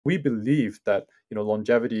We believe that,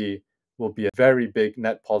 longevity will be a very big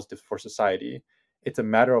net positive for society. It's a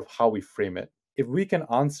matter of how we frame it. If we can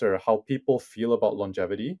answer how people feel about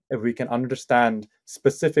longevity, if we can understand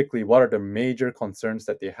specifically what are the major concerns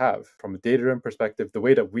that they have from a data-driven perspective, the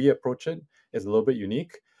way that we approach it is a little bit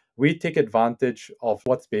unique. We take advantage of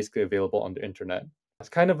what's basically available on the internet. It's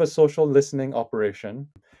kind of a social listening operation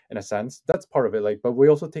in a sense. That's part of it. But we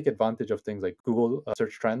also take advantage of things like Google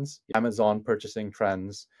search trends, Amazon purchasing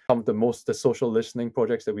trends. Some of the social listening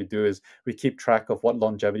projects that we do is we keep track of what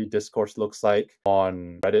longevity discourse looks like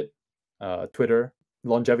on Reddit, Twitter,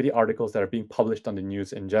 longevity articles that are being published on the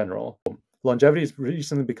news in general. Longevity is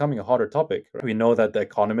recently becoming a hotter topic. Right? We know that The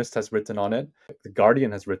Economist has written on it, The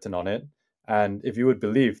Guardian has written on it, and if you would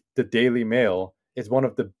believe, the Daily Mail is one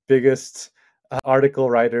of the biggest article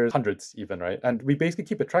writers, hundreds even, right? And we basically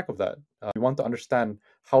keep a track of that. We want to understand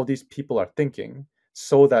how these people are thinking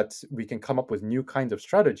so that we can come up with new kinds of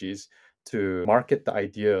strategies to market the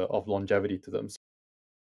idea of longevity to them.